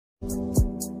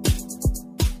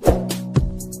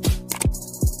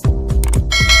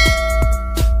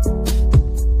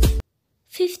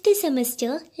Fifth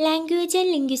semester language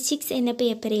and linguistics എന്ന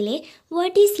പേപ്പറിലെ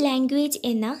what is language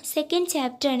എന്ന second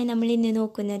ചാപ്റ്ററാണ് നമ്മൾ ഇന്ന്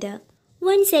നോക്കുന്നത്.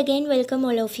 Once again, welcome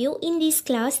all of you. In this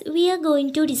class, we are going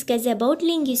to discuss about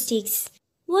linguistics.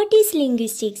 What is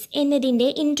linguistics? എന്നതിൻ്റെ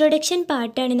introduction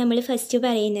പാർട്ടാണ് നമ്മൾ first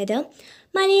പറയുന്നത്.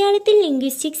 മലയാളത്തിൽ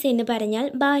ലിംഗ്വിസ്റ്റിക്സ് എന്ന് പറഞ്ഞാൽ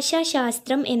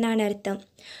ഭാഷാശാസ്ത്രം എന്നാണ് അർത്ഥം.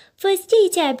 ഫസ്റ്റ് ഈ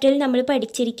ചാപ്റ്ററിൽ നമ്മൾ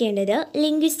പഠിച്ചിരിക്കേണ്ടത്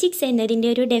ലിംഗ്വിസ്റ്റിക്സ് എന്നതിൻ്റെ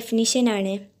ഒരു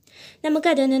ഡെഫിനിഷനാണ്.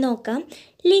 നമുക്കതൊന്ന് നോക്കാം.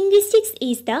 Linguistics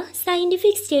is the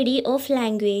scientific study of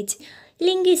language.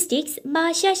 Linguistics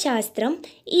ഭാഷാശാസ്ത്രം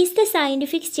is the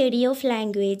scientific study of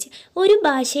language. ഒരു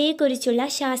ഭാഷയെക്കുറിച്ചുള്ള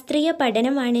ശാസ്ത്രീയ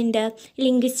പഠനമാണ് എന്ത്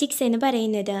ലിംഗ്വിസ്റ്റിക്സ് എന്ന്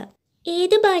പറയുന്നത്.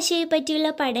 ഏത് ഭാഷയെ പറ്റിയുള്ള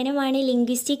പഠനമാണ്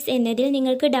ലിംഗ്വിസ്റ്റിക്സ് എന്നതിൽ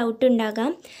നിങ്ങൾക്ക് ഡൗട്ട്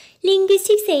ഉണ്ടാകാം.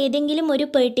 ലിംഗ്വിസ്റ്റിക്സ് ഏതെങ്കിലും ഒരു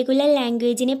പെർട്ടിക്കുലർ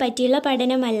ലാംഗ്വേജിനെ പറ്റിയുള്ള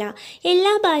പഠനമല്ല.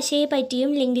 എല്ലാ ഭാഷയെ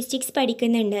പറ്റിയും ലിംഗ്വിസ്റ്റിക്സ്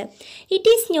പഠിക്കുന്നുണ്ട്.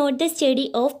 It is not the study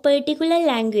of particular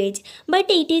language but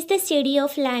it is the study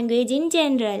of language in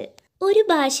general. ഒരു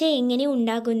ഭാഷ എങ്ങനെ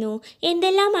ഉണ്ടാകുന്നു,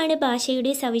 എന്തെല്ലാമാണ്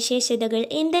ഭാഷയുടെ സവിശേഷതകൾ,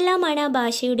 എന്തെല്ലാമാണ് ആ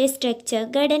ഭാഷയുടെ സ്ട്രക്ചർ,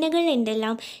 ഘടനകൾ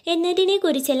എന്തെല്ലാം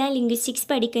എന്നതിനെക്കുറിച്ചെല്ലാം ലിംഗ്വിസ്റ്റിക്സ്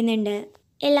പഠിക്കുന്നുണ്ട്.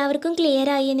 എല്ലാവർക്കും ക്ലിയർ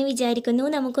ആയി എന്ന് വിചാരിക്കുന്നു.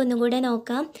 നമുക്കൊന്നുകൂടെ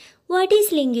നോക്കാം. What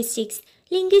is linguistics?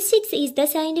 Linguistics is the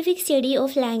scientific study of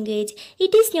language.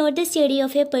 It is not the study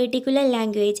of a particular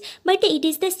language, but it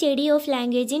is the study of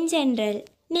language in general.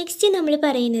 Next നമ്മൾ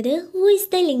പറയുന്നത് who is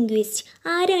the linguist?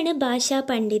 ആരാണ് ഭാഷാ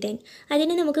പണ്ഡിതൻ?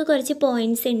 അതിന് നമുക്ക് കുറച്ച്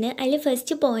points ഉണ്ട്. അതിൽ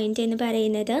ഫസ്റ്റ് പോയിൻ്റ് എന്ന്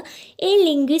പറയുന്നത് A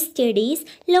linguist studies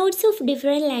lots of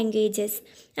different languages.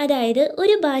 അതായത്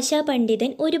ഒരു ഭാഷാ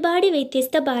പണ്ഡിതൻ ഒരുപാട്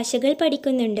വ്യത്യസ്ത ഭാഷകൾ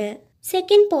പഠിക്കുന്നുണ്ട്.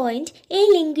 Second point A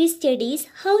linguist studies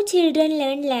how children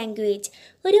learn language.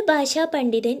 ഒരു ഭാഷാ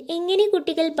പണ്ഡിതൻ എങ്ങനെ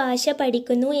കുട്ടികൾ ഭാഷ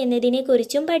പഠിക്കുന്നു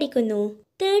എന്നതിനെക്കുറിച്ചും പഠിക്കുന്നു.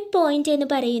 തേർഡ് പോയിന്റ് എന്ന്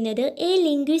പറയുന്നത് എ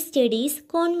ലിംഗ്വിസ്റ്റ് സ്റ്റഡീസ്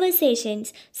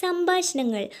കോൺവെർസേഷൻസ്,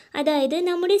 സംഭാഷണങ്ങൾ. അതായത്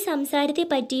നമ്മുടെ സംസാരത്തെ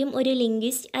പറ്റിയും ഒരു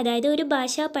ലിംഗ്വിസ്റ്റ് അതായത് ഒരു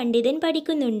ഭാഷാ പണ്ഡിതൻ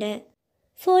പഠിക്കുന്നുണ്ട്.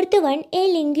 Fourth one A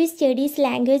linguist studies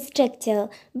language structure.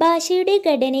 ഭാഷയുടെ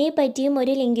ഘടനയെ പറ്റിയും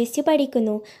ഒരു ലിംഗ്വിസ്റ്റ്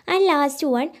പഠിക്കുന്നു. And last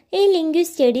one A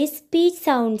linguist studies speech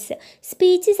sounds.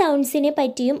 Speech സൗണ്ട്സിനെ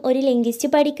പറ്റിയും ഒരു ലിംഗ്വിസ്റ്റ്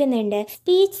പഠിക്കുന്നുണ്ട്.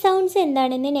 സ്പീച്ച് സൗണ്ട്സ്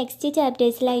എന്താണെന്ന് നെക്സ്റ്റ്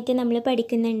ചാപ്റ്റേഴ്സിലായിട്ട് നമ്മൾ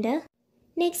പഠിക്കുന്നുണ്ട്.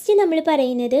 നെക്സ്റ്റ് നമ്മൾ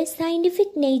പറയുന്നത്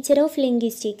scientific nature of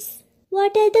linguistics.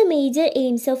 What are the major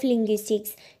aims of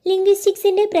linguistics?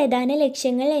 ലിംഗ്വിസ്റ്റിക്സിൻ്റെ പ്രധാന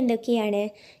ലക്ഷ്യങ്ങൾ എന്തൊക്കെയാണ്?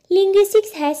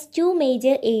 Linguistics has 2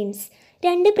 major AIIMS.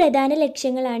 2 പ്രധാന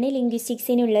ലക്ഷ്യങ്ങളാണ്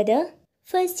ലിംഗ്വിസ്റ്റിക്സിനുള്ളത്.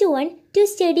 First one two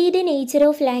study the nature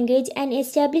of language and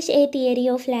establish A theory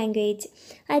of language.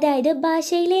 അതായത്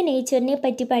ഭാഷയിലെ നേച്ചറിനെ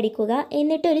പറ്റി പഠിക്കുക,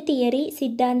 എന്നിട്ടൊരു തിയറി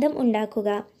സിദ്ധാന്തം ഉണ്ടാക്കുക.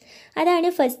 അതാണ്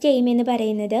ഫസ്റ്റ് എയിം എന്ന്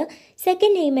പറയുന്നത്.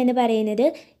 സെക്കൻഡ് എയിം എന്ന് പറയുന്നത്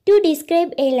to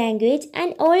describe A language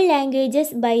and all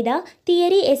languages by the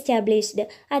theory established.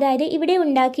 അതായത് ഇവിടെ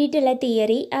ഉണ്ടാക്കിയിട്ടുള്ള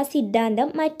തിയറി, ആ സിദ്ധാന്തം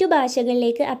മറ്റു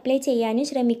ഭാഷകളിലേക്ക് അപ്ലൈ ചെയ്യാനും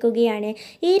ശ്രമിക്കുകയാണ്.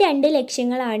 ഈ 2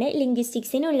 ലക്ഷ്യങ്ങളാണ്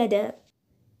ലിംഗ്വിസ്റ്റിക്സിനുള്ളത്.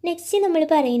 നെക്സ്റ്റ് നമ്മൾ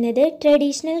പറയുന്നത്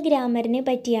ട്രഡീഷണൽ ഗ്രാമറിനെ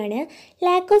പറ്റിയാണ്.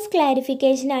 ലാക്ക് ഓഫ്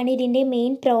ക്ലാരിഫിക്കേഷൻ ആണ് ഇതിൻ്റെ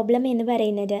മെയിൻ പ്രോബ്ലം എന്ന്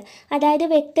പറയുന്നത്. അതായത്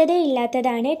വ്യക്തത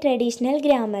ഇല്ലാത്തതാണ് ട്രഡീഷണൽ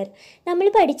ഗ്രാമർ. നമ്മൾ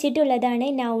പഠിച്ചിട്ടുള്ളതാണ്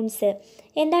നൗൺസ്.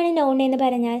 എന്താണ് നൗൺ എന്ന്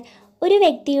പറഞ്ഞാൽ? ഒരു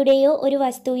വ്യക്തിയുടെയോ ഒരു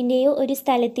വസ്തുവിൻ്റെയോ ഒരു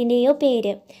സ്ഥലത്തിൻ്റെയോ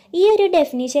പേര്. ഈ ഒരു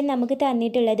ഡെഫിനിഷൻ നമുക്ക്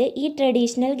തന്നിട്ടുള്ളത് ഈ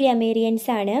ട്രഡീഷണൽ ഗ്രാമേറിയൻസ്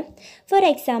ആണ്. ഫോർ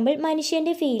എക്സാമ്പിൾ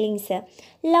മനുഷ്യൻ്റെ ഫീലിങ്സ്,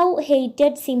 ലവ്,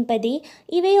 ഹേറ്റഡ്, സിമ്പതി,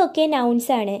 ഇവയൊക്കെ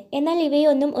നൗൺസ് ആണ്. എന്നാൽ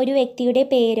ഇവയൊന്നും ഒരു വ്യക്തിയുടെ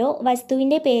പേരോ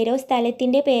വസ്തുവിൻ്റെ പേരോ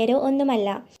സ്ഥലത്തിൻ്റെ പേരോ ഒന്നുമല്ല.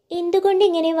 എന്തുകൊണ്ട്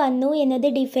ഇങ്ങനെ വന്നു എന്നത്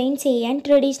ഡിഫൈൻ ചെയ്യാൻ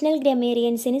ട്രഡീഷണൽ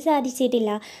ഗ്രാമേറിയൻസിന്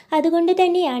സാധിച്ചിട്ടില്ല. അതുകൊണ്ട്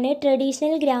തന്നെയാണ്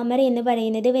ട്രഡീഷണൽ ഗ്രാമർ എന്ന്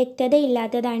പറയുന്നത് വ്യക്തത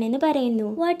ഇല്ലാത്തതാണെന്ന് പറയുന്നു.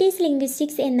 വാട്ട് ഈസ്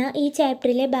ലിംഗ്വിസ്റ്റിക്സ് എന്ന ഈ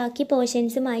ചാപ്റ്ററിലെ ബാക്കി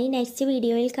പോർഷൻസുമായി നെക്സ്റ്റ്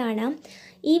വീഡിയോയിൽ കാണാം.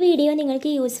 ഈ വീഡിയോ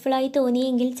നിങ്ങൾക്ക് യൂസ്ഫുൾ ആയി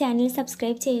തോന്നിയെങ്കിൽ ചാനൽ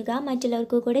സബ്സ്ക്രൈബ് ചെയ്യുക,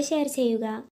 മറ്റുള്ളവർക്ക് കൂടെ ഷെയർ ചെയ്യുക.